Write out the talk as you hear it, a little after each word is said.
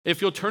If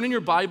you'll turn in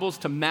your Bibles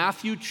to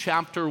Matthew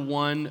chapter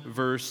 1,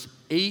 verse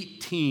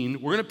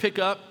 18, we're going to pick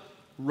up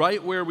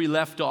right where we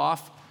left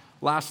off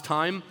last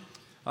time.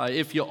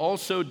 If you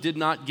also did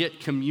not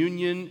get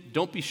communion,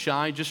 don't be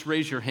shy, just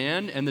raise your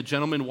hand, and the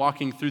gentleman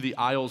walking through the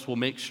aisles will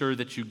make sure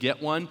that you get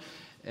one.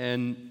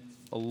 And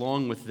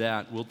along with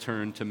that, we'll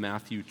turn to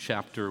Matthew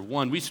chapter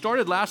 1. We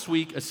started last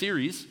week a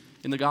series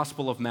in the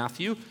Gospel of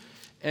Matthew,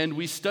 and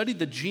we studied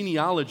the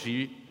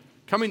genealogy,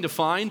 coming to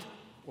find,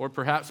 or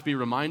perhaps be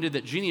reminded,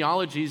 that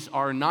genealogies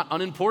are not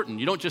unimportant.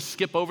 You don't just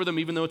skip over them,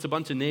 even though it's a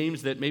bunch of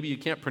names that maybe you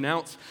can't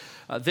pronounce.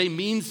 They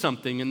mean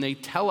something, and they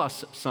tell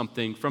us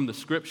something from the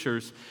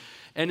Scriptures.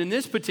 And in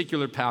this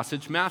particular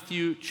passage,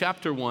 Matthew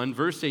chapter 1,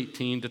 verse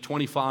 18 to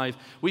 25,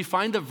 we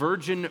find the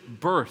virgin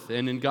birth.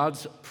 And in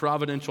God's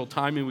providential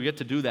timing, we get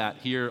to do that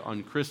here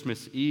on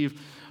Christmas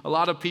Eve. A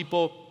lot of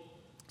people,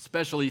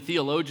 especially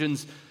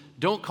theologians,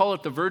 don't call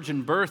it the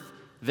virgin birth.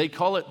 They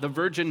call it the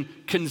virgin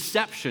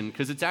conception,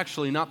 because it's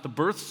actually not the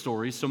birth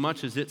story so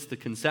much as it's the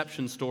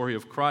conception story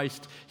of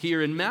Christ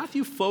here. And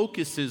Matthew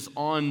focuses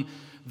on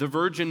the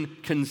virgin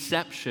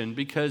conception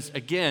because,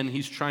 again,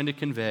 he's trying to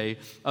convey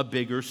a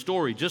bigger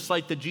story. Just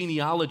like the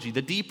genealogy,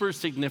 the deeper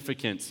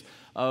significance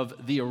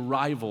of the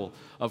arrival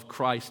of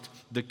Christ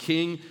the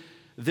King.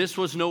 This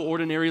was no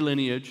ordinary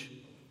lineage.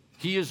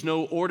 He is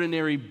no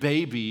ordinary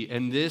baby,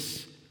 and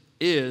this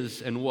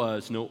is and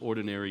was no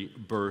ordinary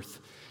birth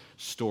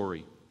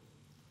story.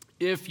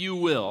 If you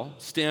will,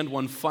 stand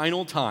one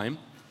final time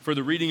for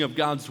the reading of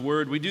God's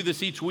Word. We do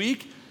this each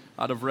week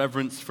out of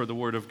reverence for the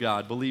Word of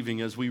God,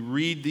 believing as we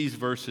read these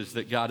verses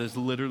that God is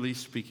literally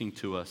speaking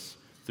to us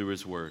through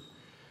His Word.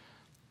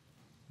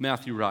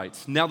 Matthew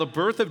writes, "Now the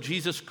birth of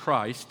Jesus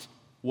Christ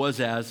was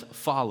as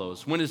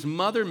follows. When his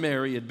mother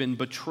Mary had been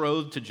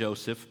betrothed to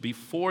Joseph,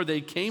 before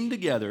they came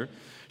together,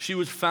 she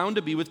was found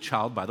to be with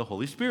child by the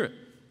Holy Spirit.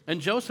 And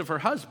Joseph, her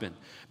husband,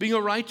 being a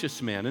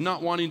righteous man and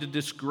not wanting to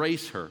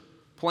disgrace her,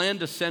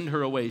 planned to send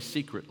her away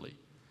secretly.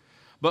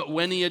 But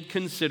when he had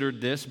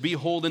considered this,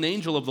 behold, an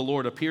angel of the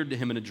Lord appeared to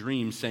him in a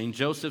dream, saying,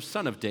 Joseph,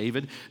 son of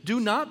David,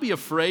 do not be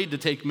afraid to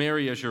take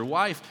Mary as your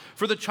wife,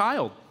 for the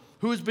child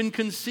who has been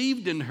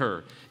conceived in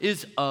her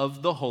is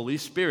of the Holy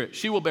Spirit.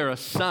 She will bear a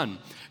son.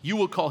 You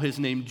will call his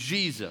name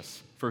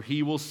Jesus, for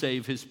he will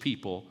save his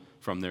people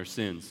from their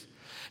sins.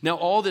 Now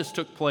all this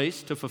took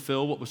place to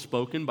fulfill what was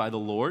spoken by the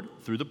Lord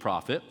through the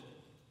prophet.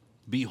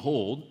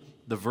 Behold,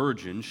 the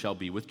virgin shall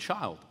be with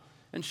child,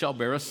 and shall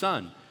bear a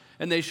son,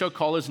 and they shall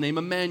call his name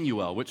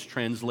Emmanuel, which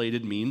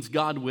translated means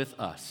God with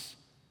us.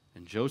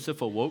 And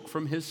Joseph awoke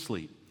from his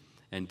sleep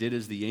and did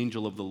as the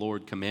angel of the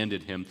Lord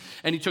commanded him.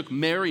 And he took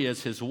Mary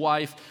as his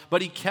wife,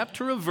 but he kept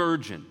her a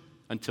virgin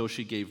until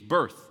she gave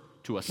birth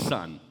to a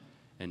son,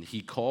 and he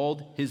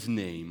called his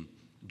name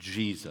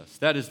Jesus."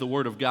 That is the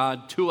word of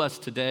God to us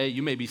today.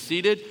 You may be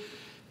seated,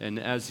 and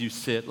as you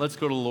sit, let's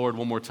go to the Lord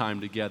one more time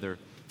together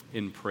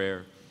in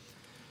prayer.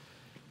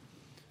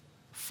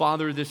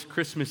 Father, this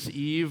Christmas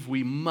Eve,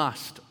 we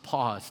must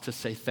pause to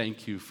say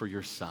thank you for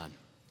your Son.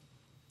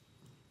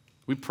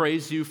 We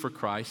praise you for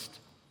Christ.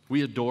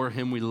 We adore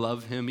him. We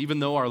love him. Even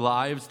though our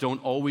lives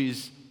don't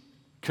always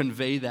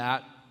convey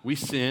that, we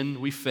sin,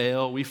 we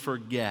fail, we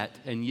forget,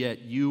 and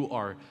yet you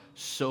are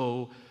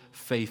so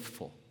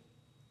faithful.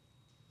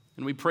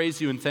 And we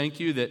praise you and thank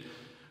you that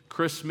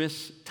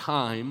Christmas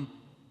time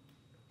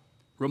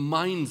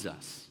reminds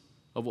us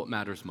of what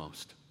matters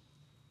most.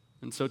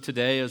 And so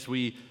today, as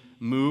we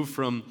move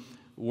from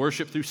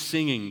worship through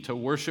singing to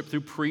worship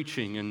through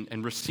preaching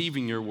and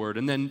receiving your word,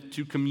 and then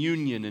to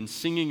communion and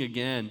singing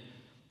again,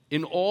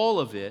 in all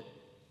of it,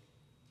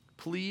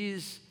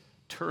 please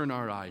turn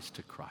our eyes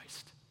to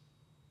Christ.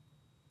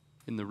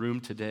 In the room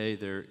today,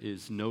 there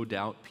is no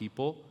doubt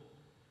people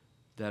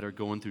that are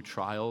going through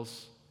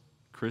trials.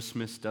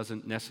 Christmas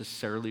doesn't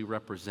necessarily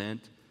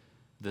represent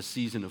the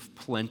season of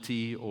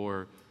plenty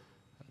or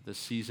the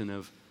season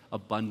of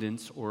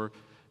abundance or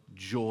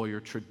joy or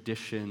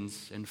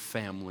traditions and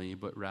family,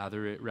 but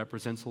rather it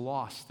represents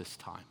loss this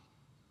time.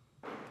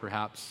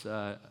 Perhaps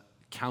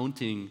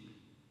counting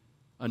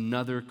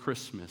another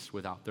Christmas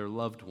without their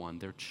loved one,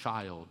 their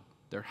child,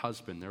 their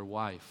husband, their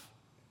wife.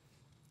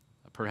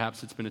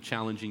 Perhaps it's been a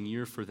challenging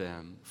year for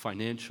them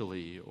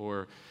financially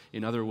or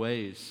in other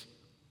ways.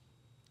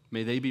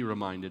 May they be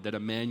reminded that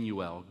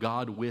Emmanuel,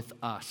 God with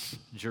us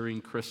during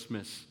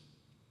Christmas,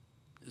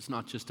 is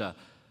not just a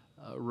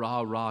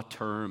rah-rah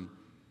term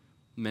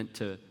meant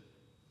to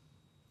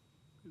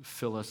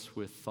fill us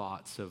with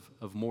thoughts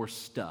of more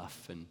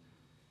stuff and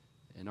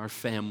our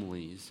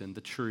families and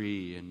the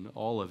tree and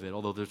all of it,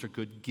 although those are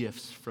good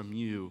gifts from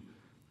you.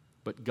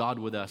 But God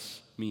with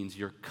us means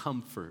your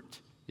comfort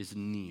is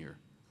near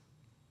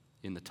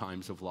in the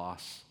times of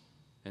loss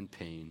and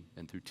pain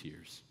and through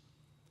tears.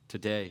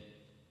 Today,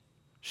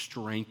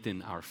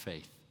 strengthen our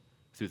faith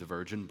through the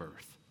virgin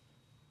birth,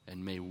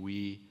 and may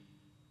we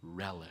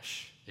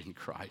relish in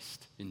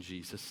Christ. In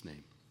Jesus'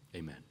 name,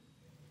 amen.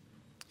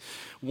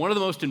 One of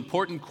the most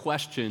important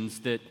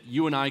questions that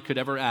you and I could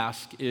ever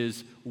ask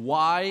is,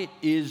 why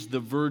is the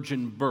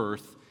virgin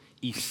birth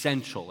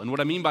essential? And what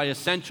I mean by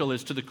essential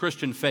is to the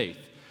Christian faith.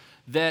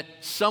 that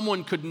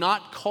someone could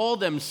not call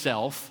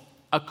themselves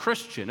a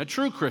Christian, a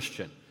true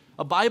Christian,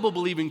 a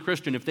Bible-believing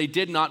Christian, if they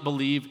did not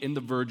believe in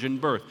the virgin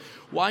birth.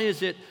 Why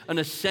is it an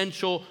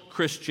essential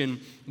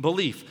Christian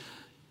belief?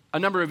 A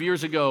number of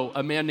years ago,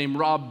 a man named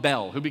Rob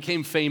Bell, who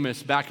became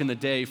famous back in the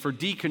day for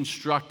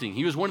deconstructing,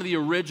 he was one of the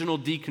original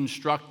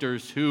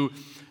deconstructors who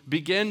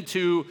began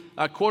to,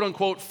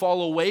 quote-unquote,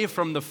 fall away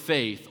from the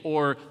faith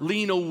or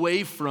lean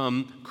away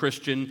from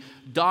Christian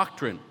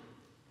doctrine.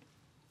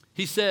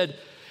 He said,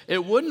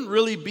 it wouldn't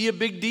really be a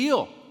big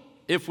deal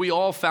if we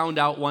all found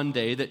out one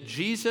day that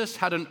Jesus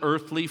had an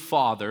earthly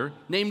father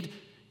named,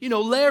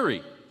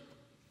 Larry.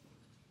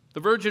 The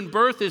virgin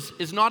birth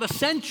is not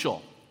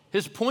essential.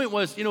 His point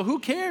was, who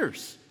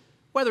cares?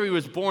 Whether he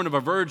was born of a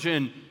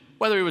virgin,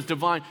 whether he was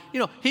divine.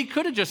 He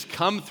could have just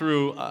come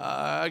through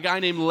a guy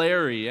named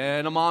Larry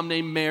and a mom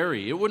named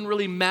Mary. It wouldn't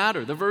really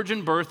matter. The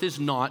virgin birth is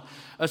not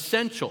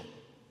essential.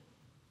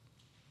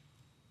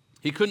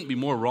 He couldn't be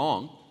more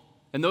wrong.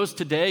 And those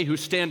today who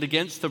stand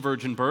against the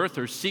virgin birth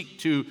or seek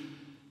to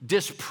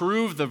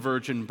disprove the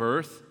virgin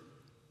birth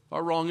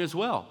are wrong as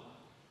well.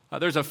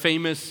 There's a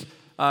famous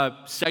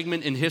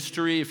segment in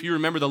history. If you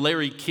remember the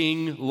Larry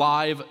King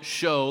live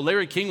show,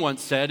 Larry King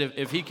once said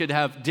if he could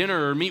have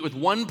dinner or meet with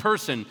one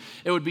person,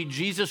 it would be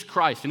Jesus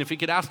Christ. And if he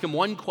could ask him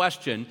one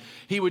question,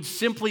 he would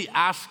simply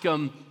ask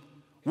him,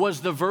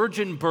 was the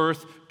virgin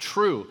birth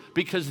true?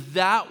 Because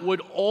that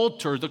would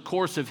alter the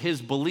course of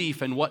his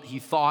belief and what he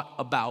thought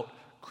about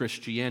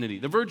Christianity.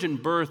 The virgin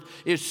birth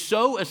is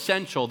so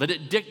essential that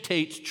it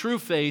dictates true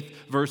faith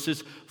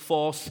versus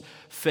false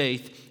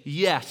faith.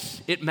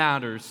 Yes, it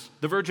matters.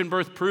 The virgin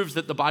birth proves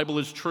that the Bible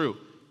is true.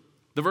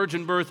 The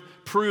virgin birth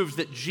proves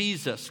that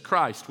Jesus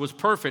Christ was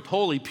perfect,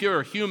 holy,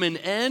 pure, human,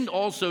 and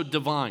also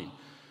divine.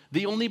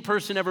 The only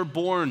person ever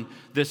born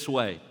this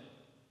way.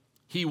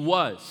 He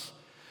was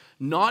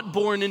not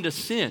born into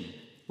sin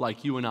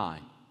like you and I,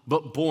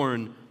 but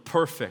born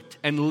perfect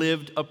and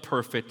lived a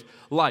perfect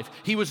life.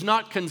 He was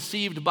not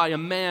conceived by a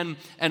man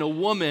and a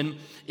woman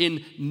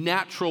in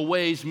natural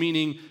ways,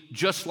 meaning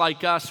just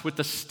like us with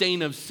the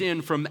stain of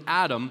sin from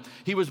Adam.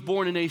 He was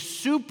born in a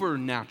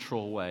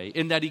supernatural way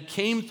in that he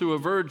came through a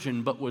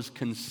virgin but was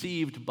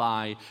conceived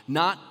by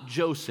not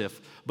Joseph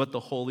but the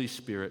Holy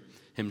Spirit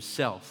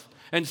himself.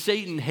 And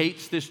Satan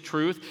hates this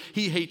truth.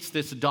 He hates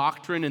this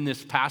doctrine in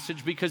this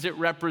passage because it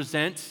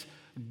represents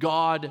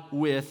God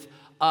with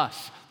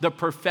us, the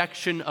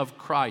perfection of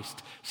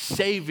Christ,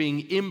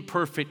 saving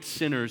imperfect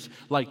sinners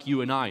like you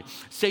and I.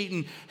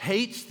 Satan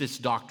hates this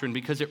doctrine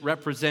because it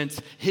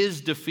represents his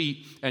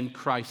defeat and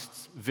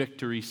Christ's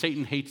victory.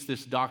 Satan hates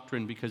this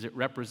doctrine because it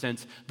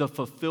represents the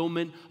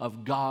fulfillment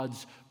of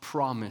God's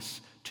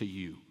promise to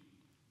you.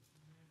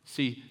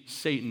 See,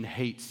 Satan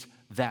hates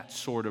that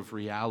sort of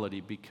reality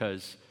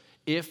because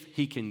if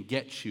he can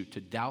get you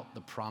to doubt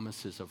the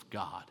promises of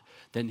God,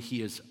 then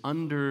he has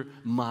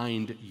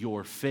undermined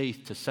your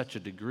faith to such a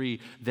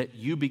degree that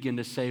you begin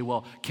to say,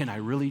 well, can I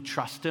really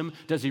trust him?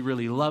 Does he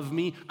really love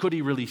me? Could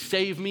he really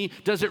save me?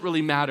 Does it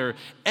really matter?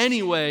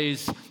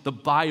 Anyways, the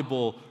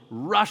Bible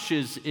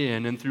rushes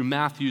in, and through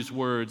Matthew's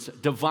words,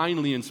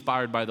 divinely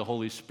inspired by the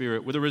Holy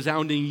Spirit, with a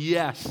resounding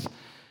yes,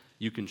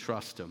 you can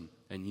trust him,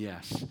 and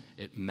yes,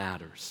 it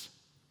matters.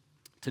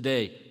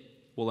 Today,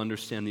 we'll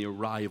understand the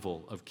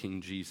arrival of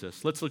King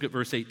Jesus. Let's look at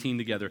verse 18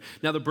 together.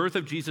 Now, the birth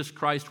of Jesus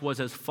Christ was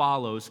as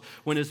follows.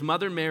 When his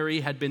mother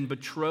Mary had been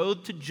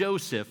betrothed to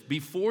Joseph,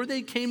 before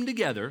they came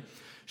together,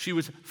 she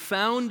was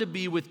found to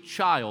be with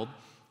child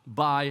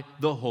by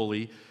the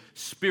Holy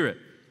Spirit.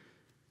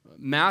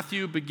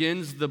 Matthew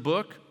begins the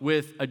book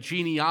with a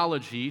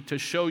genealogy to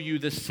show you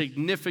the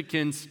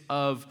significance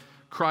of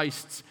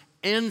Christ's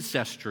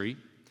ancestry,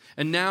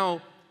 and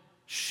now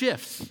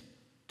shifts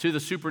to the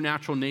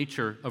supernatural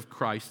nature of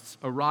Christ's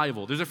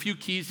arrival. There's a few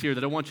keys here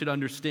that I want you to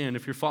understand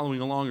if you're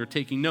following along or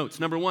taking notes.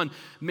 Number one,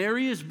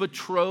 Mary is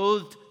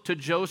betrothed to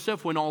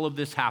Joseph when all of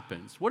this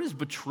happens. What does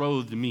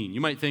betrothed mean? You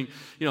might think,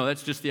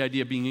 that's just the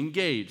idea of being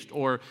engaged.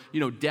 Or,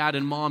 dad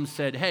and mom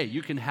said, hey,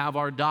 you can have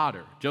our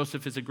daughter.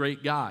 Joseph is a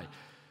great guy.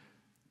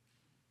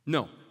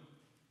 No.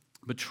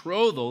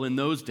 Betrothal in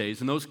those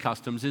days, in those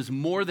customs, is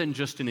more than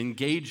just an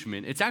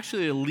engagement. It's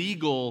actually a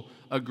legal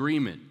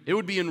agreement. It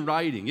would be in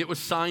writing. It was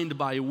signed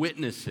by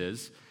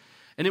witnesses,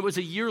 and it was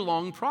a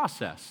year-long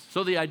process.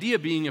 So the idea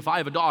being, if I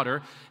have a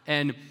daughter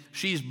and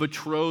she's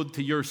betrothed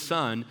to your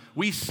son,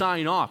 we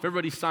sign off.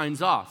 Everybody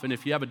signs off. And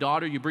if you have a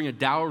daughter, you bring a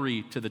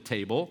dowry to the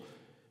table,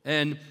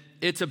 and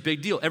it's a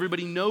big deal.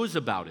 Everybody knows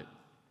about it.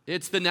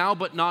 It's the now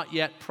but not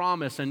yet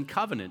promise and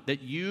covenant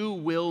that you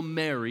will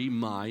marry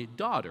my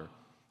daughter.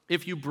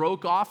 If you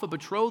broke off a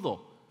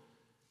betrothal,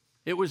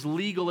 it was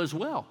legal as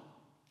well.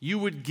 You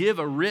would give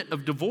a writ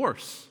of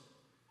divorce,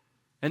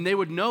 and they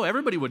would know,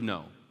 everybody would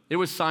know. It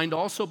was signed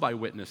also by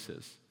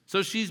witnesses.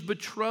 So she's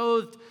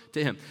betrothed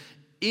to him.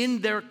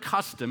 In their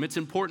custom, it's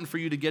important for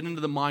you to get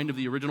into the mind of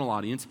the original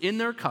audience. In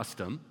their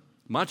custom,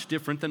 much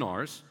different than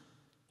ours,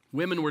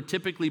 women were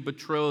typically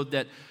betrothed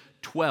at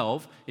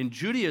 12. In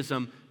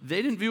Judaism,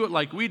 they didn't view it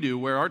like we do,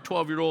 where our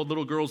 12-year-old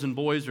little girls and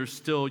boys are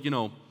still,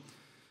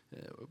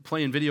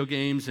 playing video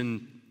games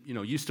and,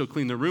 you still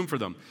clean the room for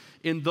them.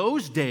 In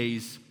those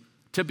days,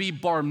 to be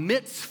bar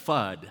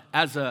mitzvahed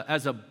as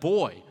a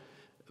boy,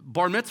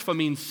 bar mitzvah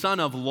means son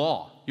of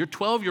law. Your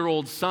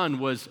 12-year-old son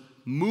was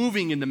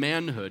moving into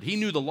manhood. He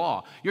knew the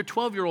law. Your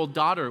 12-year-old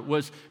daughter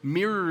was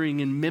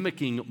mirroring and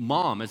mimicking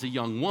mom as a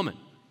young woman.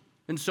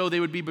 And so they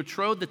would be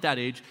betrothed at that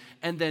age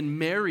and then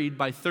married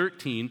by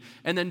 13,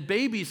 and then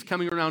babies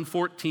coming around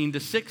 14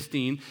 to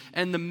 16,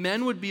 and the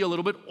men would be a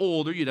little bit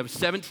older. You'd have a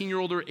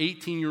 17-year-old or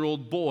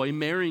 18-year-old boy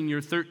marrying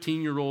your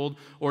 13-year-old,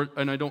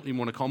 and I don't even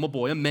want to call him a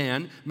boy, a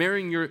man,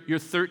 marrying your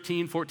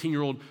 13,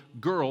 14-year-old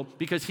girl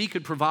because he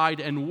could provide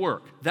and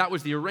work. That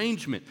was the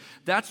arrangement.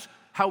 That's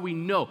how we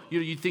know.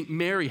 You think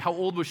Mary, how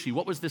old was she?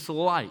 What was this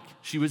like?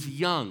 She was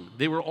young.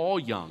 They were all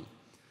young.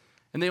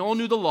 And they all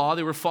knew the law.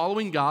 They were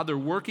following God. They're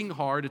working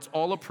hard. It's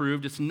all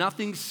approved. It's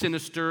nothing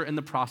sinister, and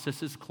the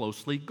process is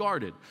closely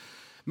guarded.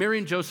 Mary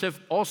and Joseph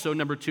also,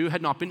 number 2,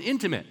 had not been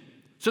intimate.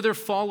 So they're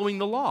following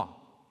the law.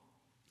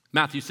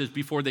 Matthew says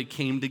before they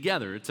came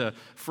together. It's a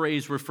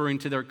phrase referring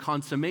to their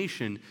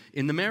consummation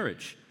in the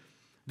marriage.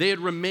 They had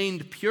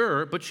remained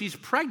pure, but she's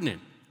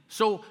pregnant.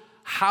 So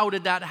how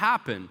did that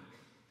happen?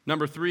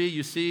 Number 3,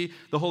 you see,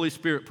 the Holy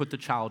Spirit put the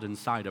child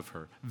inside of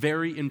her.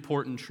 Very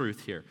important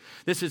truth here.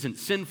 This isn't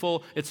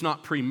sinful. It's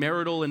not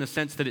premarital in a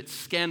sense that it's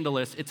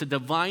scandalous. It's a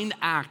divine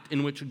act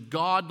in which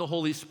God, the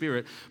Holy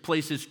Spirit,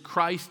 places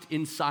Christ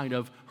inside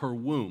of her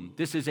womb.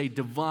 This is a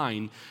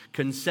divine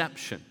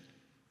conception.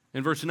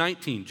 In verse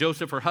 19,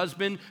 Joseph, her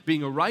husband,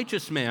 being a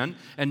righteous man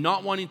and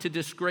not wanting to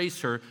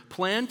disgrace her,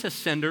 planned to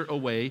send her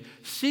away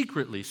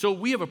secretly. So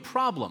we have a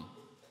problem.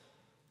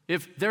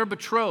 If they're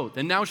betrothed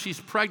and now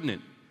she's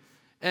pregnant,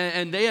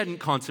 and they hadn't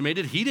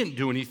consummated, he didn't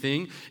do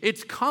anything,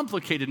 it's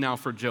complicated now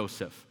for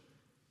Joseph.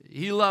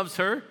 He loves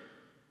her,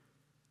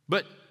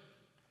 but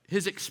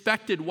his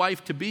expected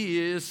wife-to-be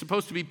is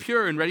supposed to be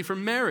pure and ready for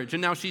marriage,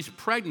 and now she's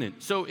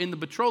pregnant. So in the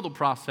betrothal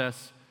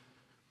process,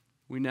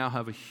 we now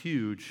have a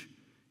huge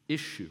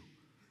issue.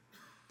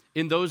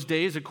 In those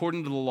days,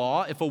 according to the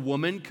law, if a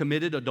woman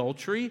committed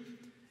adultery,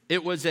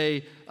 it was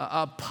a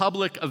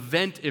public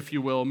event, if you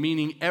will,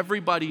 meaning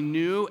everybody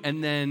knew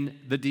and then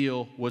the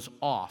deal was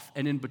off.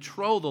 And in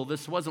betrothal,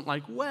 this wasn't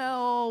like,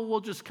 well,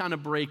 we'll just kind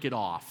of break it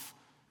off.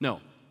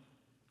 No,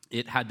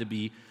 it had to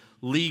be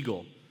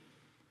legal.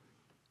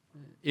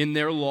 In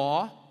their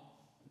law,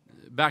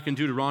 back in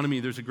Deuteronomy,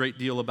 there's a great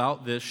deal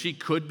about this. She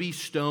could be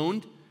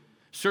stoned.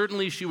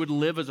 Certainly, she would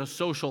live as a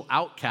social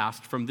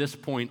outcast from this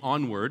point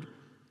onward.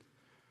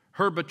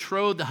 Her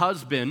betrothed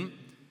husband,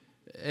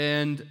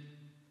 and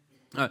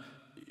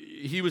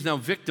he was now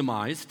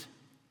victimized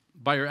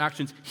by her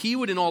actions. He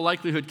would in all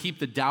likelihood keep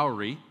the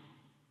dowry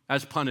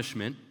as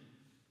punishment.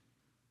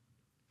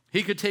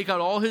 He could take out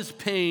all his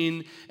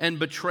pain and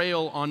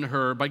betrayal on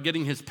her by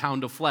getting his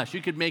pound of flesh.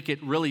 You could make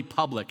it really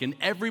public, and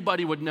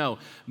everybody would know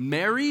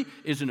Mary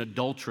is an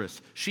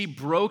adulteress. She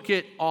broke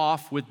it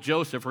off with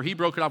Joseph, or he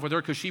broke it off with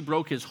her because she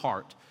broke his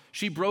heart.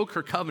 She broke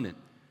her covenant.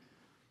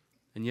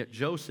 And yet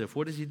Joseph,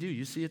 what does he do?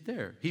 You see it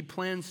there. He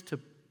plans to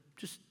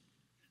just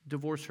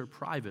divorce her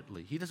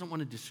privately. He doesn't want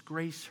to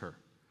disgrace her.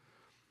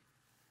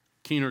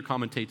 Keener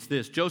commentates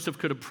this: Joseph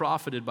could have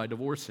profited by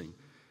divorcing.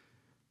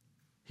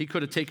 He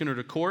could have taken her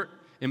to court,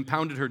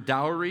 impounded her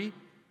dowry,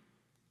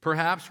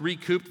 perhaps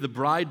recouped the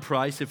bride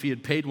price if he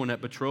had paid one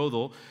at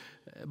betrothal,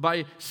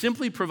 by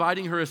simply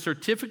providing her a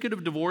certificate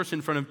of divorce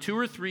in front of 2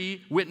 or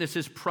 3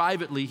 witnesses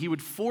privately. He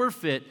would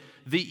forfeit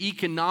the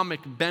economic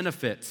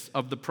benefits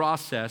of the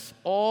process,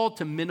 all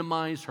to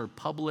minimize her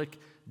public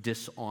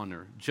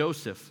dishonor.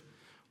 Joseph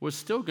was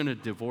still going to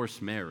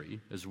divorce Mary,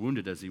 as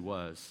wounded as he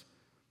was,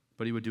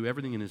 but he would do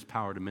everything in his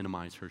power to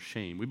minimize her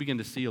shame. We begin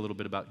to see a little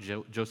bit about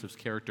Joseph's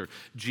character.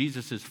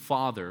 Jesus'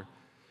 father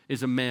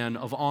is a man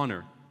of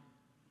honor.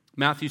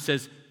 Matthew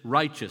says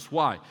righteous.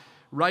 Why?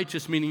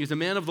 Righteous meaning he's a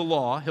man of the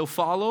law. He'll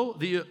follow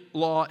the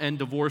law and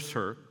divorce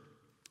her,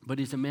 but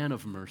he's a man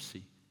of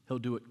mercy. He'll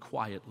do it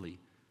quietly.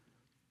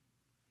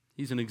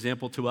 He's an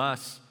example to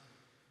us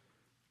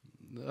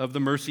of the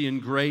mercy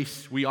and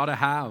grace we ought to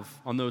have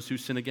on those who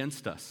sin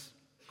against us.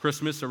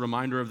 Christmas, a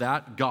reminder of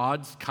that.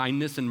 God's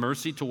kindness and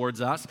mercy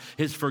towards us,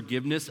 his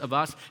forgiveness of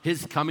us,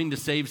 his coming to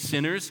save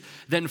sinners,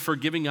 then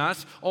forgiving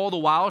us, all the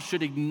while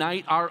should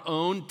ignite our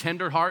own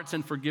tender hearts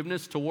and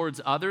forgiveness towards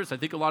others. I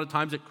think a lot of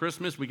times at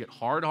Christmas we get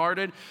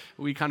hard-hearted.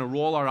 We kind of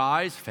roll our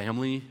eyes.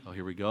 Family, oh,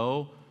 here we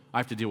go. I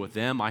have to deal with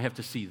them. I have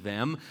to see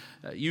them.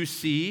 You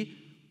see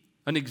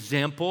an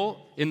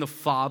example in the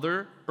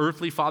Father,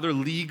 earthly Father,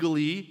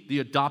 legally the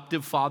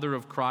adoptive Father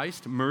of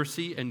Christ,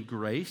 mercy and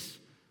grace.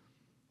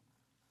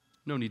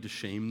 No need to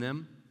shame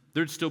them.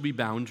 There'd still be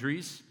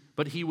boundaries,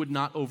 but he would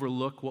not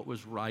overlook what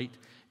was right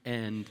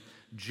and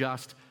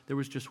just. There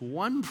was just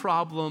one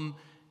problem,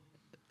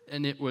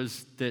 and it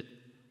was that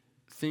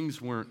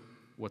things weren't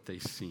what they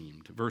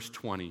seemed. Verse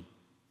 20,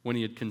 when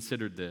he had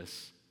considered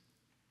this.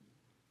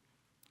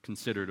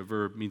 Considered, a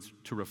verb means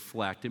to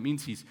reflect. It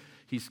means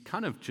he's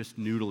kind of just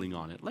noodling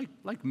on it,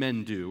 like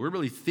men do. We're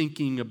really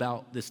thinking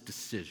about this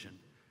decision.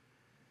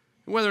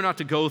 whether or not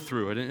to go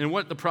through it, and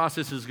what the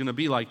process is going to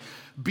be like.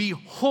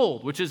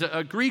 Behold, which is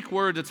a Greek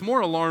word that's more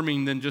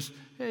alarming than just,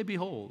 hey,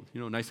 behold,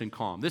 nice and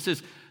calm. This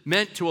is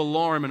meant to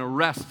alarm and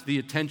arrest the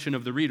attention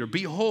of the reader.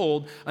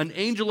 Behold, an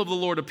angel of the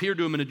Lord appeared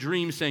to him in a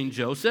dream, saying,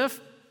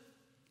 Joseph,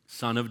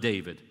 son of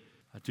David,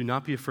 do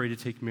not be afraid to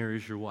take Mary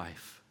as your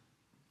wife.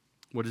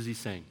 What is he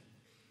saying?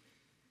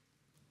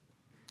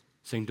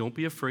 Saying, don't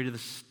be afraid of the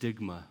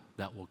stigma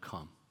that will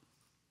come.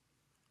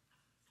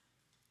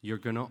 You're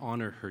going to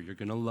honor her. You're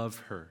going to love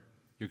her.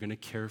 You're going to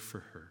care for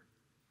her.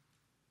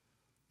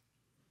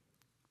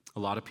 A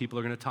lot of people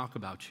are going to talk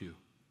about you.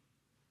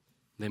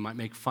 They might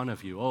make fun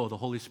of you. Oh, the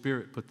Holy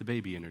Spirit put the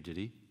baby in her, did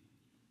he?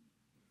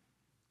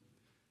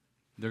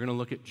 They're going to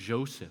look at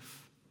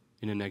Joseph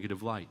in a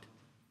negative light.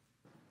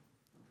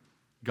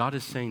 God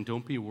is saying,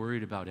 don't be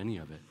worried about any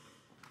of it.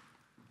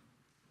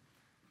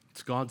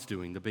 It's God's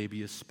doing. The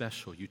baby is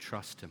special. You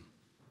trust him.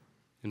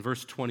 In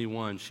verse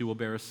 21, she will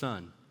bear a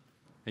son,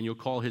 and you'll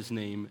call his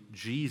name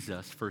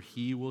Jesus, for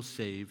he will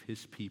save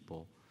his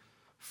people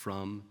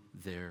from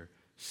their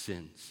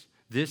sins.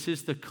 This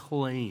is the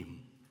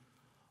claim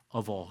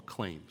of all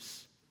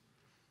claims.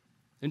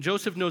 And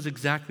Joseph knows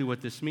exactly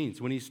what this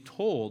means. When he's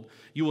told,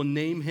 you will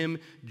name him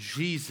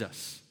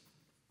Jesus.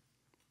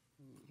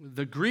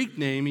 The Greek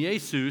name,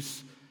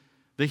 Jesus,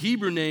 the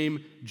Hebrew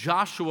name,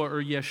 Joshua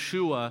or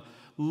Yeshua,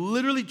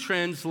 literally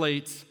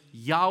translates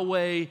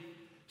Yahweh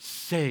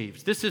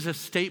saves. This is a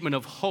statement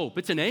of hope.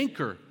 It's an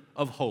anchor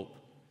of hope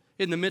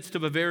in the midst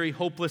of a very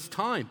hopeless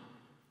time.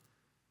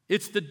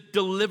 It's the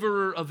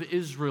deliverer of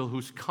Israel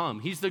who's come.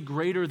 He's the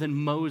greater than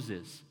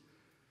Moses.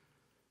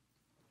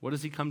 What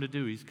does he come to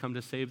do? He's come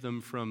to save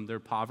them from their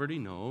poverty?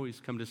 No. He's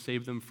come to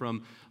save them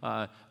from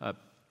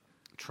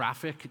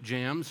traffic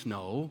jams?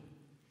 No.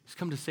 He's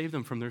come to save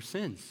them from their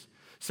sins.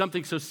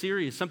 Something so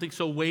serious, something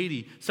so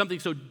weighty,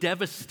 something so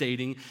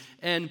devastating.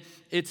 And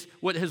it's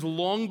what has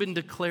long been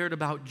declared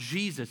about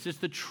Jesus. It's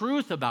the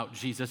truth about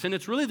Jesus. And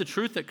it's really the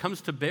truth that comes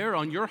to bear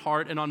on your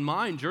heart and on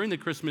mine during the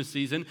Christmas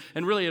season,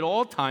 and really at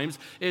all times,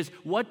 is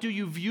what do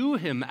you view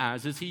him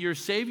as? Is he your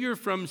Savior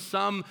from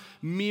some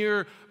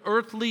mere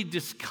earthly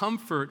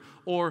discomfort,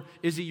 or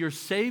is he your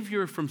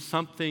Savior from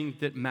something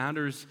that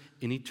matters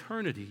in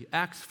eternity?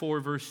 Acts 4,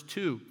 verse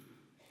 2.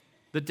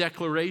 The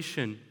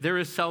declaration, there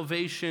is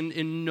salvation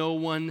in no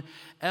one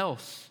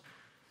else.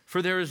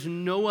 For there is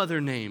no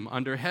other name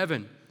under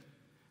heaven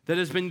that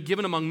has been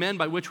given among men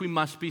by which we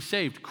must be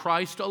saved.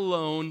 Christ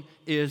alone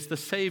is the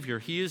Savior.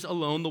 He is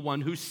alone the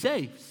one who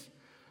saves.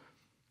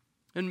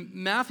 And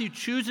Matthew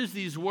chooses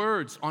these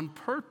words on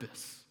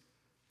purpose.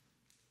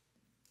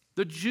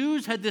 The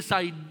Jews had this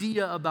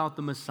idea about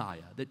the Messiah,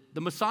 that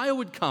the Messiah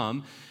would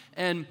come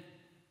and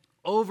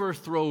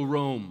overthrow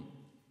Rome.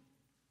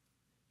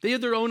 They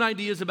had their own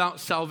ideas about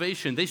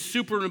salvation. They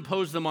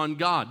superimposed them on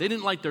God. They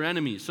didn't like their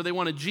enemies, so they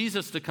wanted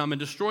Jesus to come and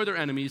destroy their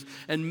enemies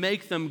and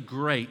make them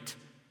great.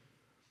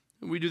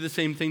 And we do the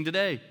same thing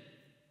today.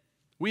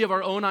 We have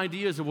our own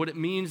ideas of what it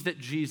means that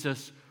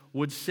Jesus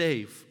would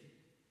save.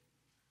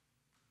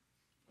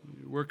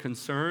 We're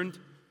concerned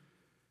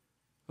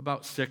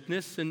about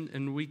sickness,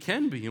 and we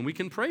can be, and we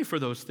can pray for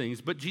those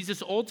things. But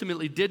Jesus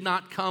ultimately did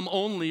not come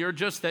only or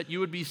just that you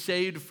would be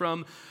saved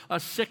from a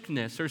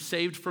sickness, or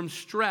saved from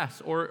stress,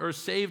 or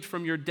saved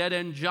from your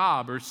dead-end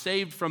job, or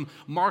saved from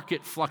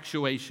market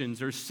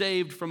fluctuations, or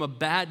saved from a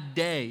bad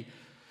day.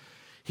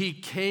 He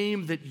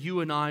came that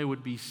you and I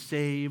would be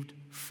saved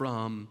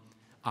from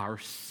our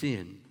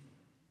sin.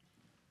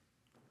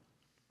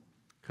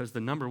 Because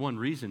the number one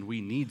reason we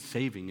need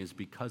saving is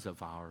because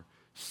of our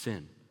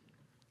sin.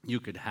 You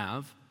could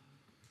have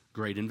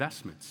great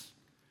investments.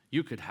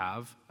 You could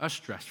have a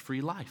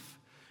stress-free life.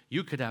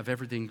 You could have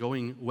everything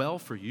going well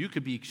for you. You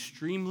could be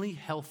extremely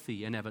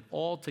healthy and have it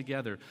all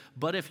together.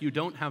 But if you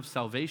don't have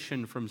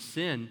salvation from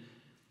sin,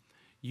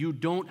 you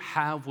don't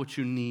have what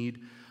you need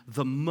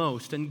the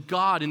most. And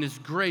God, in his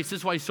grace,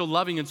 this is why he's so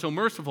loving and so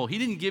merciful. He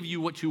didn't give you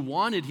what you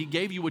wanted. He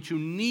gave you what you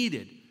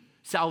needed.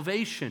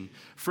 Salvation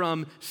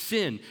from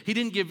sin. He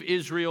didn't give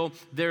Israel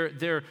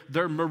their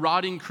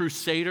marauding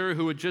crusader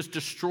who would just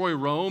destroy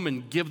Rome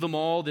and give them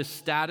all this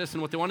status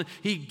and what they wanted.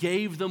 He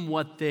gave them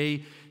what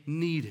they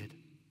needed.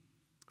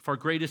 If our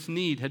greatest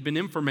need had been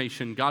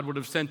information, God would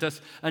have sent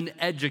us an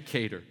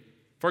educator.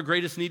 If our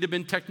greatest need had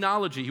been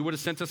technology, he would have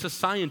sent us a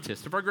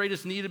scientist. If our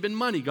greatest need had been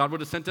money, God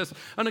would have sent us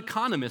an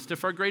economist.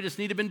 If our greatest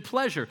need had been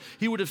pleasure,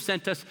 he would have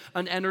sent us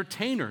an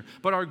entertainer.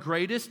 But our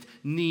greatest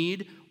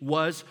need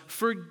was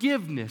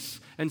forgiveness,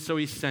 and so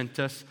he sent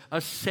us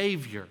a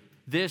Savior.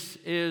 This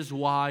is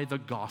why the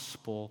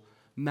gospel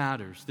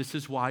matters. This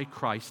is why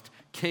Christ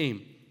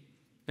came.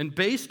 And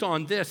based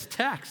on this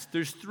text,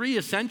 there's three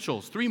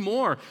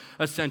more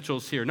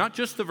essentials here. Not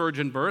just the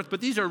virgin birth,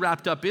 but these are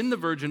wrapped up in the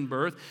virgin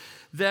birth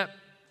that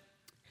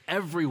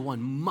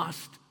everyone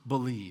must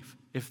believe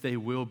if they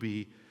will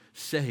be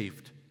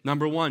saved.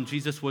 Number one,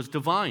 Jesus was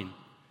divine.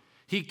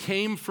 He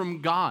came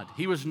from God.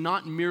 He was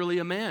not merely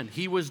a man.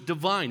 He was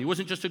divine. He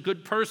wasn't just a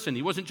good person.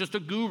 He wasn't just a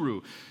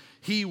guru.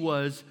 He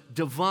was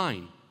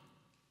divine.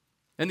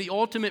 And the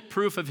ultimate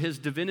proof of his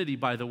divinity,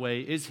 by the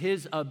way, is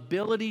his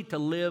ability to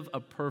live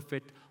a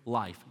perfect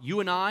life. You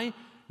and I,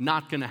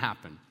 not going to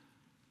happen.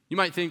 You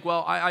might think,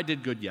 well, I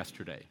did good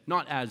yesterday,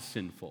 not as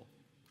sinful.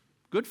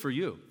 Good for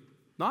you.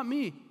 Not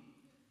me.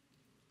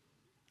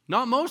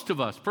 Not most of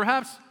us.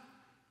 Perhaps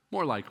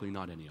more likely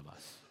not any of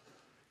us.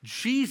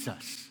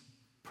 Jesus,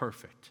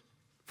 perfect.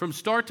 From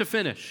start to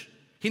finish.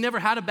 He never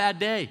had a bad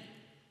day.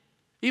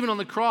 Even on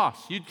the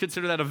cross, you'd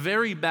consider that a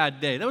very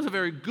bad day. That was a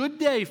very good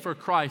day for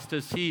Christ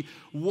as he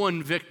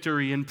won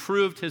victory and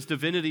proved his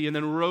divinity and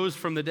then rose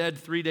from the dead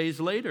 3 days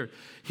later.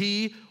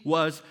 He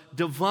was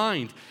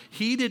divine.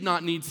 He did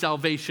not need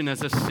salvation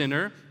as a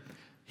sinner.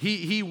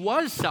 He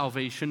was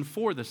salvation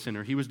for the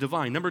sinner. He was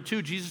divine. Number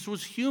 2, Jesus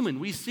was human.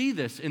 We see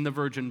this in the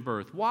virgin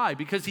birth. Why?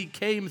 Because he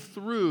came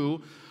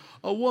through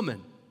a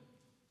woman.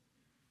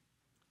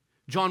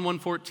 John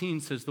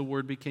 1:14 says the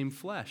Word became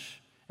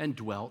flesh and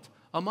dwelt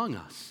among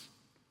us.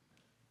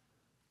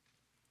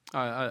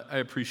 I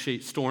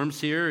appreciate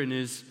Storms here in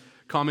his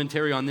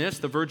commentary on this.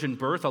 The virgin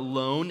birth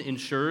alone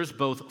ensures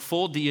both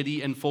full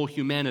deity and full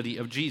humanity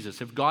of Jesus.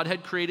 If God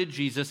had created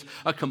Jesus,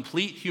 a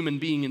complete human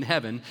being in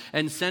heaven,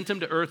 and sent him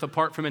to earth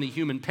apart from any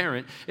human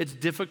parent, it's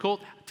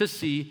difficult to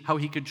see how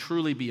he could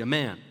truly be a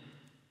man.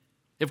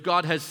 If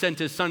God has sent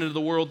his Son into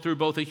the world through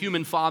both a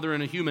human father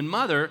and a human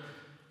mother,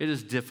 it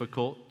is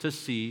difficult to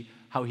see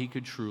how he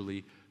could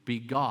truly be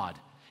God.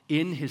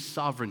 In his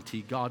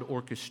sovereignty, God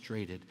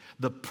orchestrated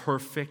the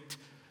perfect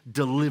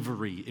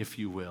delivery, if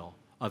you will,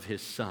 of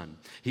his Son.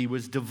 He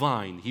was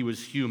divine, he was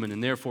human,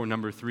 and therefore,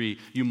 number 3,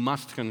 I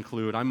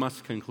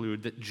must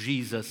conclude that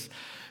Jesus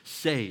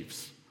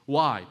saves.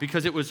 Why?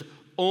 Because it was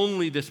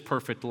only this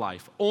perfect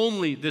life,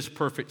 only this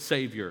perfect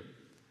Savior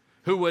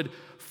who would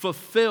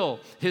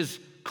fulfill his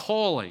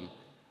calling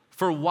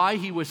for why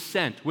he was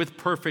sent with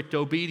perfect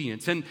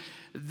obedience, and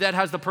that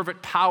has the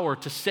perfect power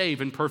to save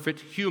imperfect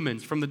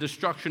humans from the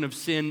destruction of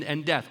sin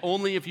and death.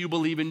 Only if you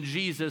believe in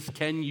Jesus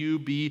can you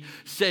be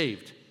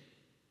saved.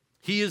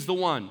 He is the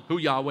one who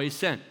Yahweh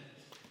sent.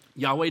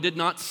 Yahweh did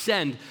not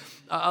send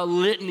a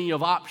litany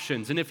of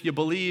options. And if you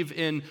believe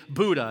in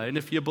Buddha, and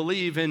if you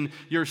believe in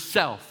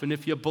yourself, and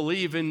if you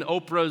believe in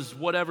Oprah's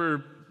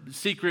whatever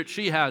secret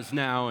she has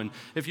now, and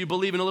if you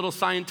believe in a little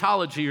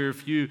Scientology, or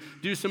if you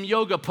do some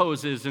yoga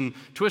poses and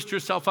twist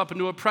yourself up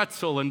into a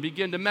pretzel and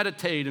begin to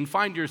meditate and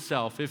find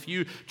yourself, if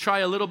you try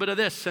a little bit of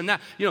this and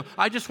that,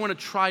 I just want to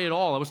try it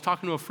all. I was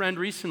talking to a friend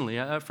recently,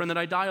 a friend that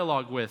I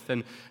dialogue with,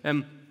 and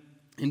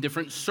in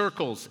different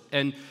circles,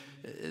 and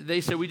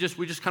they said we just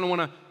kind of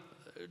want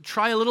to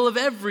try a little of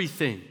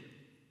everything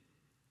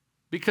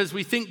because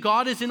we think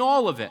God is in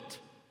all of it.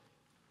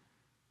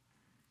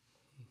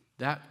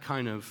 That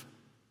kind of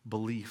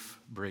belief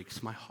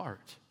breaks my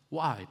heart.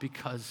 Why?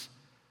 Because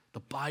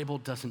the Bible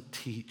doesn't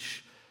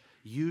teach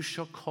you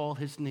shall call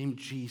his name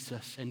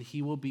Jesus and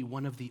he will be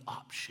one of the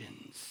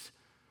options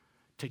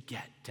to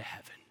get to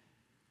heaven.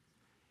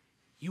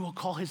 You will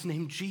call his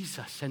name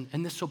Jesus,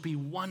 and this will be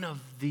one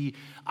of the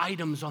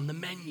items on the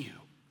menu.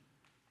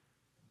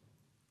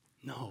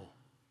 No,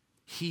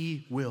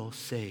 he will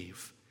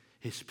save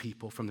his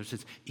people from their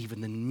sins. Even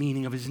the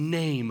meaning of his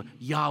name,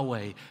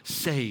 Yahweh,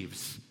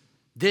 saves.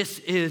 This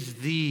is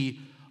the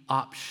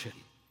option.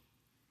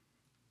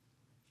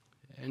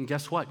 And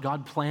guess what?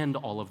 God planned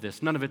all of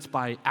this. None of it's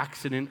by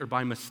accident or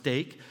by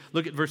mistake.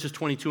 Look at verses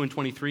 22 and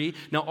 23.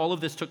 Now all of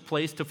this took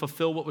place to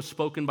fulfill what was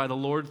spoken by the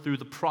Lord through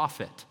the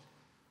prophet.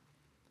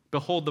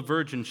 Behold, the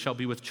virgin shall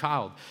be with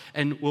child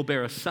and will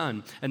bear a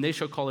son, and they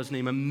shall call his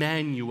name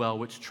Emmanuel,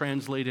 which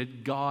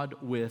translated God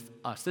with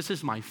us. This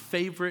is my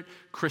favorite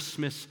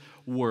Christmas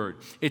word.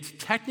 It's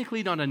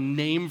technically not a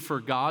name for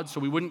God, so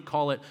we wouldn't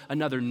call it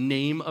another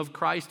name of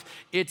Christ.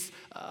 It's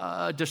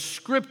a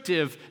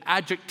descriptive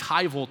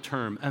adjectival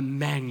term,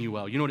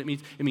 Emmanuel. You know what it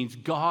means? It means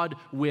God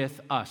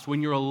with us.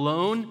 When you're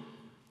alone,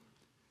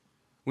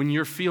 when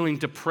you're feeling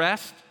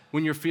depressed,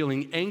 when you're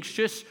feeling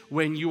anxious,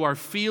 when you are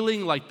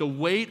feeling like the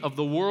weight of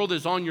the world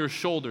is on your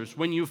shoulders,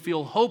 when you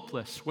feel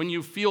hopeless, when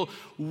you feel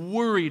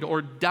worried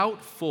or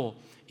doubtful,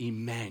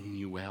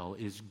 Emmanuel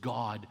is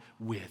God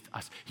with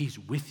us. He's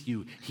with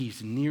you.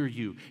 He's near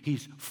you.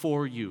 He's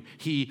for you.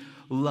 He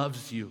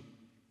loves you.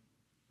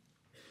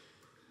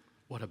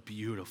 What a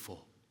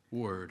beautiful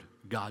word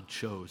God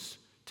chose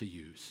to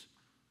use.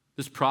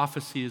 This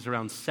prophecy is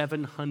around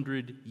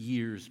 700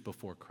 years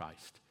before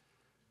Christ.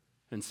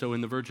 And so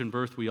in the virgin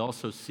birth, we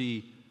also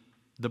see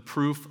the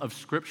proof of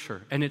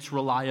Scripture and its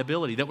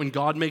reliability, that when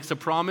God makes a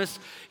promise,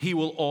 he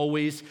will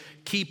always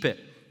keep it.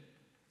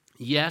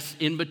 Yes,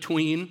 in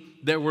between,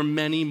 there were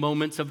many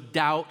moments of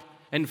doubt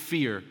and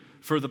fear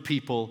for the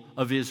people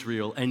of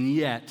Israel, and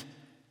yet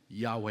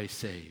Yahweh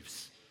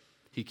saves.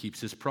 He keeps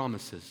his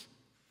promises.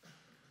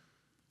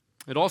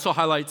 It also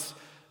highlights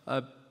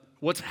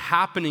what's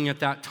happening at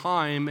that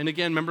time. And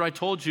again, remember I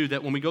told you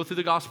that when we go through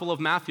the Gospel of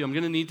Matthew, I'm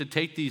going to need to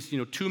take these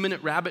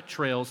 2-minute rabbit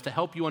trails to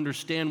help you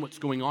understand what's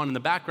going on in the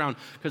background,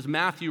 because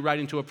Matthew,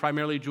 writing to a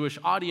primarily Jewish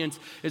audience,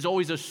 is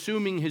always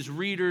assuming his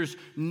readers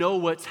know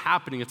what's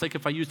happening. It's like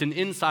if I used an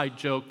inside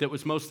joke that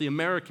was mostly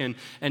American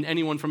and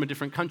anyone from a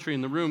different country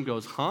in the room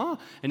goes, huh?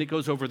 And it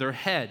goes over their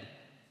head.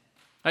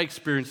 I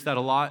experienced that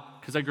a lot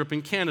because I grew up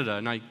in Canada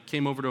and I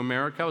came over to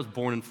America. I was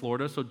born in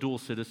Florida, so dual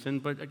citizen,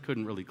 but I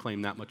couldn't really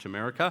claim that much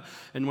America.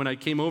 And when I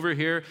came over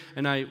here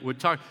and I would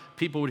talk,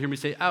 people would hear me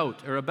say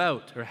out or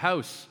about or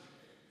house,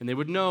 and they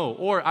would know.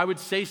 Or I would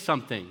say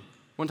something.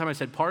 One time I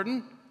said,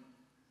 pardon?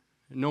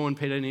 And no one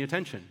paid any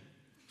attention.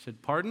 I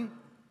said, pardon?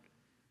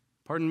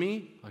 Pardon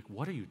me? Like,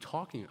 what are you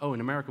talking? Oh,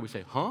 in America we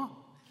say, huh?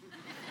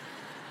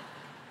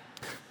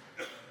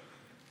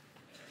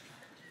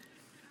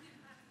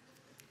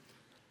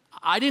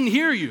 I didn't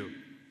hear you.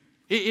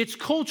 It's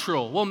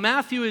cultural. Well,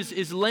 Matthew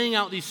is laying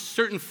out these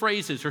certain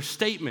phrases or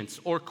statements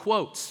or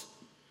quotes.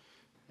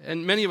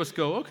 And many of us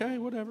go, okay,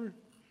 whatever.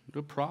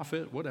 The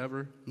prophet,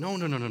 whatever.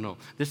 No.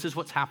 This is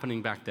what's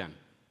happening back then.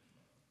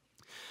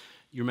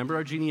 You remember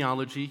our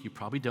genealogy? You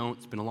probably don't.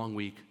 It's been a long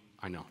week.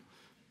 I know.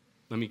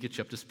 Let me get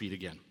you up to speed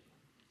again.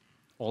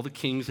 All the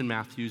kings in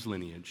Matthew's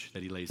lineage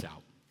that he lays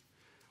out.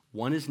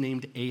 One is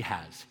named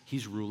Ahaz.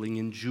 He's ruling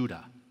in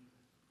Judah.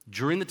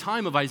 During the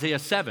time of Isaiah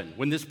 7,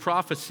 when this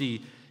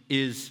prophecy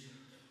is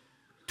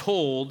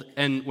told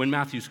and when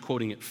Matthew's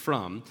quoting it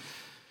from,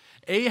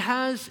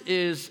 Ahaz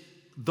is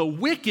the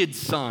wicked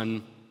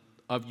son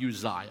of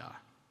Uzziah.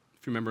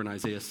 If you remember in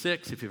Isaiah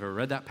 6, if you've ever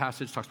read that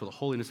passage, it talks about the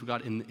holiness of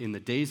God in the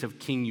days of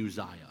King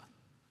Uzziah.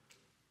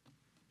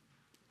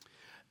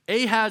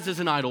 Ahaz is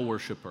an idol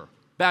worshiper,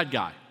 bad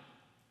guy.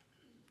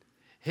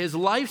 His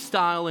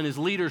lifestyle and his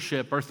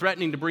leadership are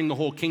threatening to bring the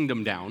whole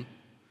kingdom down.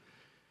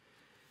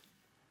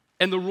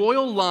 And the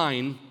royal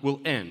line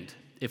will end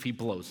if he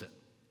blows it.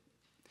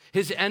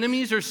 His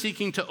enemies are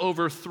seeking to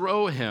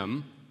overthrow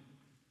him,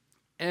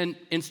 and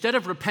instead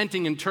of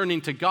repenting and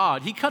turning to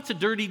God, he cuts a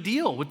dirty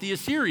deal with the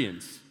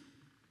Assyrians.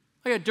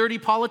 Like a dirty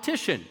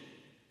politician.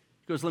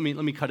 He goes, let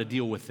me cut a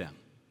deal with them.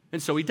 And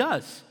so he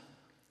does.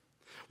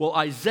 Well,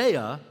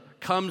 Isaiah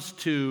comes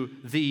to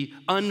the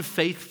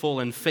unfaithful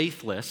and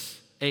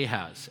faithless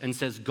Ahaz and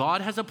says,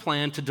 God has a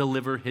plan to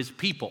deliver his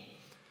people.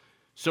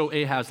 So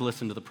Ahaz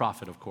listened to the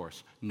prophet, of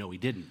course. No, he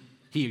didn't.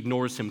 He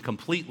ignores him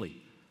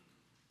completely.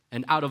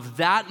 And out of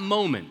that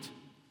moment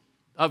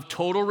of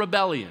total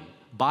rebellion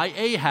by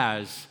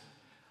Ahaz,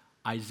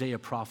 Isaiah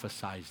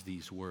prophesies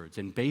these words.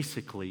 And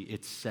basically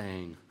it's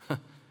saying,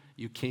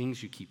 you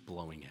kings, you keep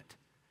blowing it.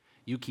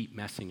 You keep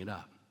messing it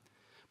up.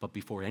 But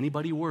before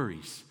anybody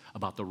worries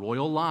about the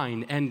royal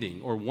line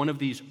ending or one of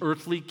these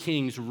earthly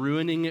kings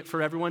ruining it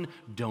for everyone,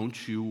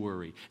 don't you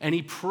worry. And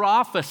he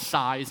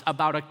prophesies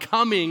about a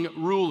coming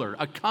ruler,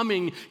 a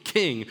coming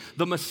king,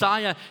 the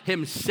Messiah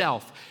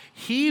himself.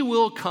 He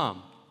will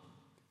come,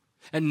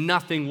 and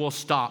nothing will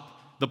stop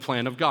the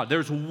plan of God.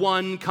 There's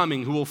one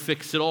coming who will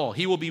fix it all.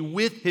 He will be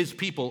with his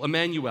people,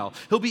 Emmanuel.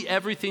 He'll be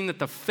everything that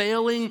the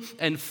failing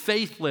and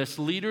faithless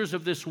leaders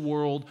of this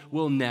world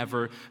will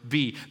never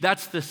be.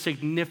 That's the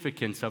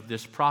significance of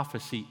this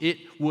prophecy. It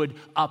would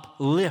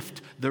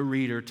uplift the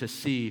reader to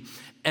see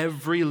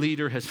every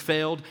leader has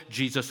failed,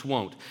 Jesus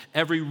won't.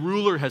 Every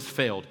ruler has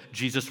failed,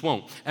 Jesus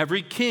won't.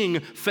 Every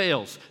king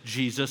fails,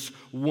 Jesus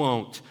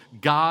won't.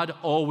 God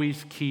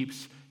always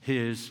keeps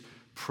his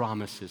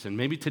promises. And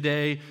maybe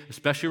today,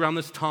 especially around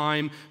this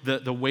time,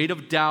 the weight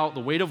of doubt,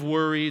 the weight of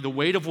worry, the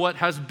weight of what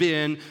has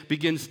been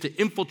begins to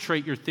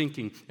infiltrate your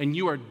thinking. And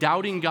you are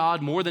doubting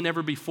God more than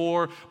ever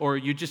before, or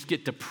you just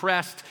get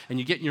depressed and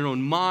you get in your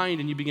own mind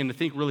and you begin to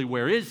think, really,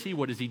 where is he?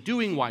 What is he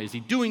doing? Why is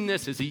he doing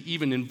this? Is he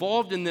even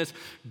involved in this?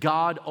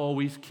 God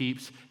always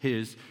keeps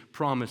his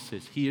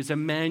promises. He is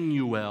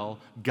Emmanuel,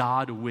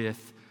 God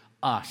with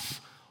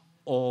us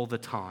all the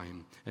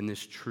time. And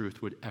this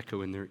truth would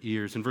echo in their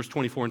ears. In verse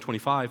 24 and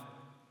 25,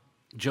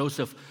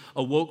 Joseph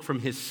awoke from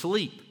his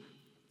sleep.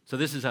 So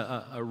this is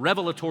a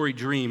revelatory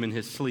dream in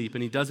his sleep,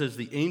 and he does as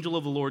the angel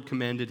of the Lord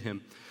commanded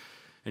him.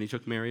 And he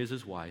took Mary as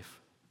his wife,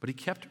 but he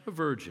kept her a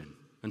virgin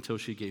until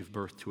she gave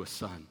birth to a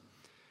son,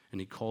 and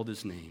he called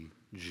his name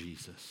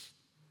Jesus.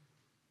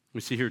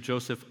 We see here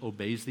Joseph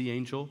obeys the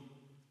angel.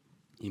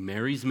 He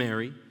marries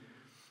Mary.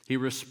 He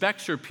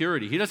respects her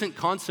purity. He doesn't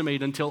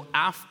consummate until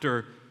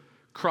after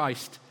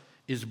Christ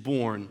is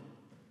born.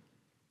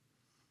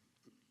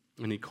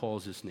 And he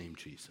calls his name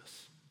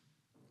Jesus.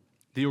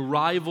 The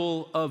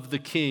arrival of the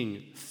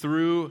king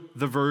through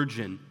the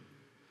virgin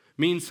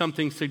means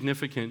something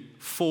significant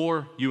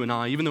for you and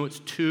I, even though it's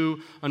to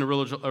an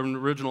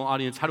original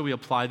audience. How do we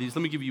apply these?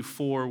 Let me give you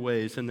 4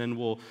 ways, and then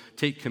we'll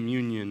take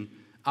communion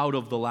out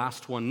of the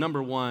last one.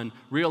 Number 1,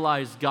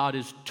 realize God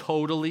is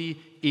totally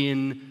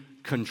in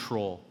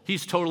control.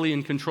 He's totally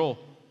in control.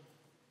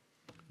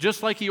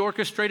 Just like he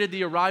orchestrated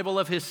the arrival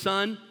of his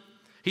son,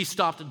 He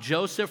stopped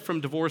Joseph from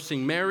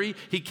divorcing Mary.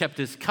 He kept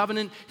his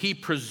covenant. He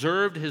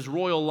preserved his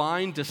royal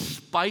line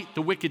despite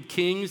the wicked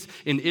kings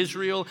in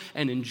Israel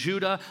and in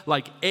Judah.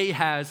 Like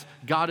Ahaz,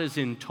 God is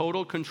in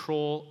total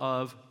control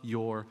of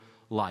your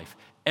life.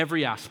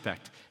 Every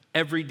aspect,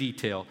 every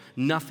detail,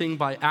 nothing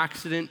by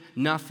accident,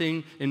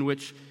 nothing in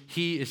which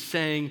he is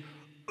saying,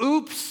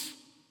 oops,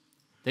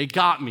 they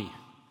got me.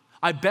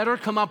 I better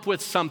come up with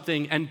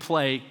something and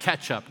play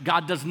catch up.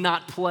 God does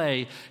not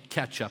play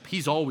catch up.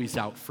 He's always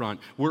out front.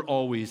 We're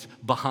always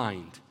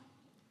behind.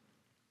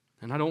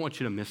 And I don't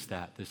want you to miss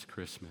that this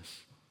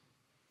Christmas,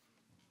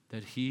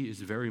 that he is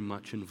very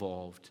much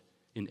involved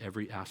in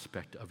every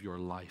aspect of your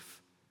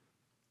life.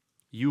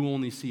 You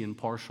only see in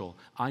partial.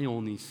 I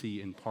only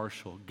see in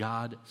partial.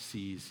 God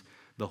sees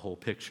the whole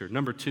picture.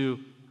 Number two,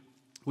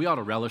 we ought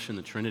to relish in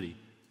the Trinity.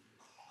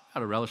 How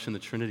to relish in the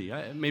Trinity.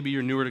 Maybe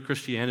you're newer to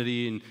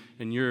Christianity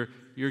and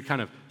you're kind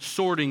of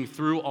sorting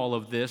through all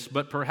of this,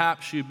 but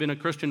perhaps you've been a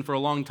Christian for a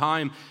long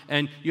time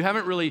and you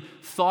haven't really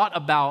thought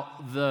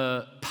about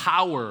the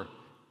power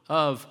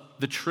of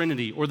the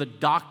Trinity or the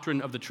doctrine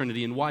of the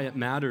Trinity and why it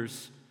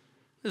matters.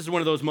 This is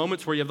one of those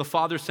moments where you have the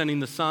Father sending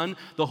the Son,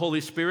 the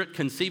Holy Spirit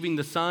conceiving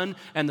the Son,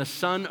 and the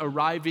Son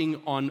arriving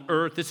on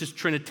earth. This is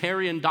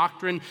Trinitarian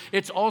doctrine.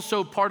 It's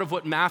also part of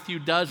what Matthew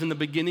does in the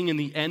beginning and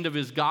the end of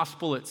his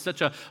gospel. It's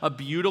such a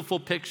beautiful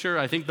picture.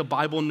 I think the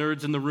Bible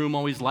nerds in the room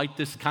always like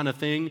this kind of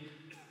thing.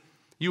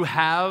 You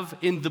have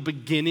in the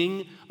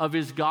beginning of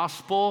his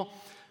gospel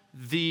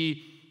the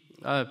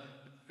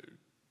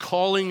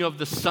calling of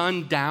the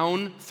Son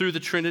down through the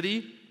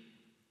Trinity.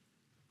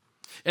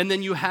 And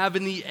then you have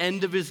in the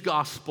end of his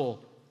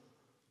gospel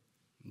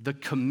the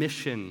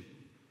commission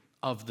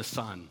of the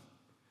Son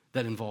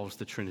that involves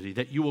the Trinity,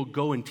 that you will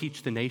go and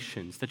teach the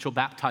nations, that you'll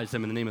baptize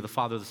them in the name of the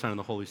Father, the Son, and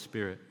the Holy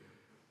Spirit.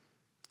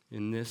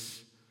 In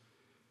this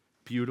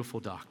beautiful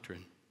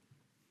doctrine,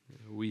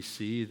 we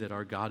see that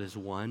our God is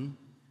one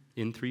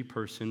in three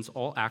persons,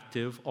 all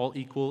active, all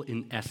equal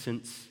in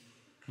essence,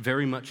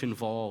 very much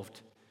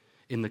involved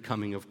in the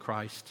coming of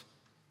Christ.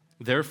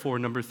 Therefore,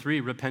 number three,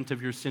 repent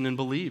of your sin and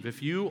believe.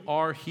 If you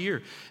are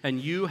here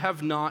and you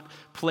have not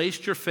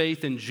placed your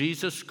faith in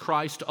Jesus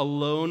Christ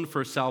alone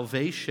for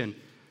salvation,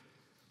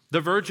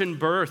 the virgin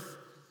birth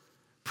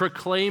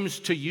proclaims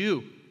to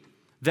you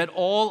that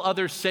all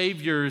other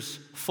saviors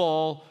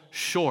fall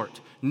short.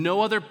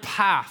 No other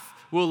path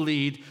will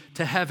lead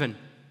to heaven.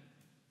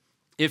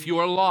 If you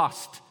are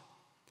lost,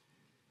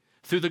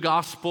 through the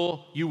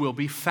gospel you will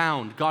be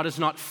found. God is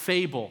not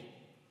fable.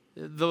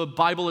 The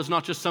Bible is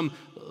not just some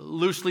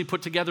loosely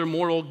put together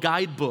moral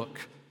guidebook.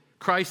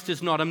 Christ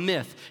is not a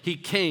myth. He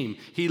came,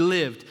 he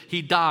lived,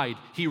 he died,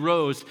 he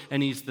rose,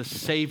 and he's the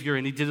Savior,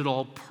 and he did it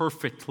all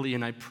perfectly.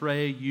 And I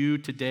pray you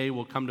today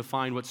will come to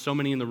find what so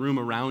many in the room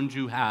around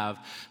you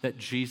have, that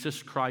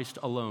Jesus Christ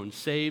alone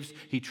saves,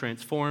 he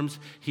transforms,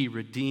 he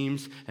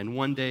redeems, and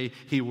one day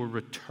he will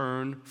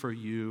return for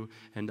you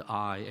and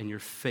I, and your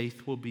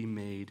faith will be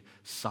made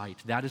sight.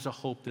 That is a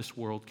hope this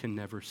world can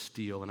never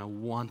steal, and I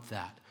want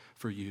that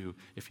for you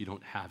if you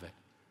don't have it.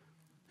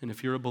 And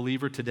if you're a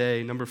believer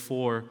today, number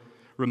four,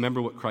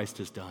 remember what Christ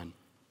has done.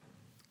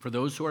 For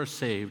those who are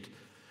saved,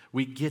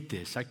 we get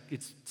this.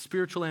 It's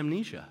spiritual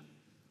amnesia.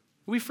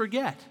 We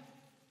forget.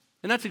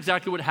 And that's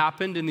exactly what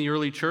happened in the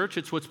early church.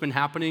 It's what's been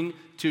happening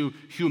to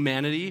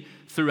humanity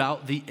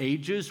throughout the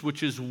ages,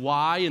 which is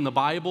why in the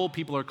Bible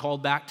people are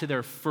called back to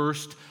their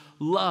first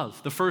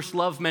love, the first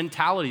love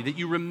mentality, that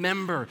you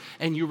remember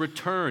and you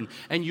return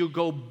and you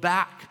go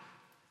back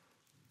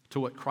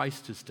to what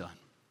Christ has done.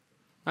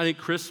 I think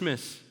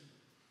Christmas,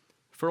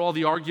 for all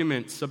the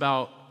arguments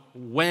about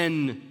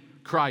when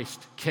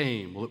Christ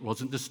came, well, it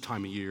wasn't this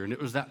time of year, and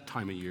it was that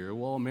time of year.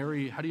 Well,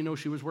 Mary, how do you know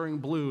she was wearing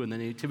blue in the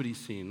nativity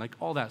scene? Like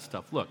all that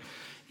stuff. Look,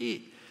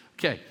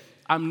 okay,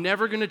 I'm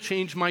never going to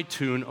change my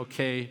tune,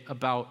 okay,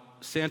 about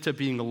Santa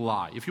being a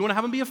lie. If you want to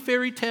have him be a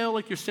fairy tale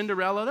like your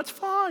Cinderella, that's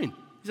fine.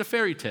 He's a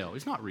fairy tale.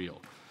 He's not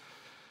real.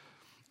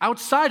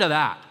 Outside of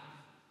that,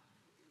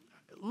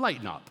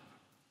 lighten up.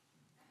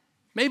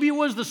 Maybe it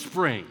was the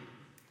spring.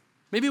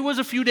 Maybe it was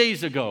a few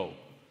days ago.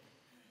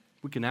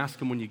 We can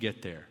ask him when you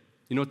get there.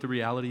 You know what the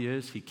reality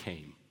is? He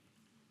came.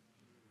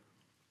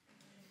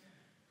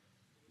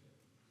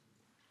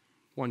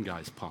 One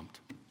guy's pumped.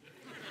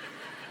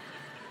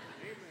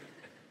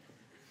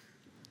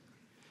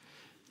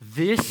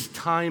 This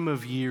time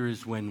of year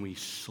is when we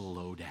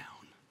slow down.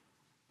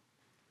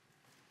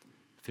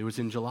 If it was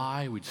in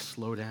July, we'd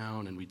slow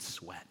down and we'd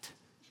sweat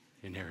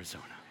in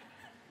Arizona.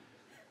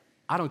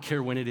 I don't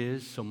care when it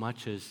is so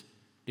much as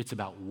it's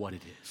about what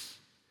it is.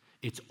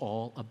 It's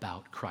all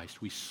about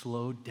Christ. We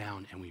slow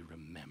down and we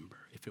remember.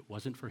 If it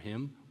wasn't for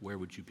him, where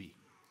would you be?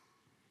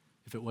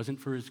 If it wasn't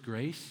for his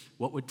grace,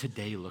 what would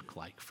today look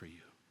like for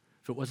you?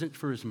 If it wasn't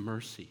for his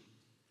mercy,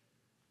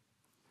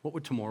 what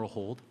would tomorrow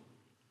hold?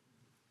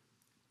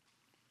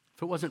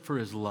 If it wasn't for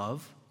his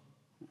love,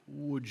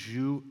 would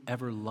you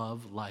ever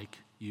love like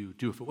you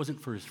do? If it wasn't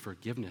for his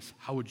forgiveness,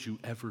 how would you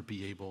ever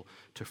be able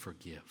to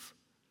forgive?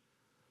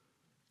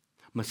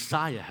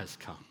 Messiah has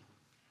come.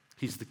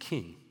 He's the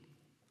king.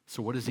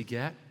 So what does he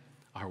get?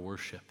 our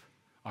worship,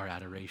 our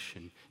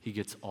adoration. He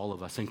gets all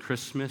of us. And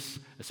Christmas,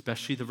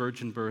 especially the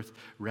virgin birth,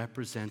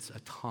 represents a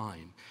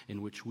time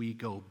in which we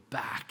go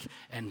back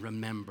and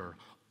remember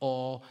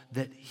all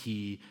that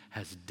he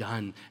has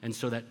done. And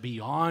so that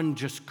beyond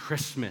just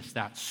Christmas,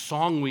 that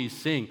song we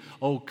sing,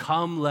 "Oh,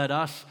 come, let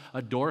us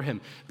adore him,"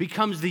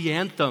 becomes the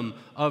anthem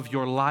of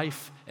your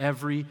life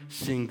every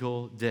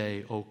single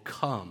day. Oh,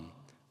 come,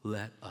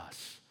 let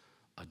us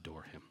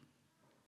adore him.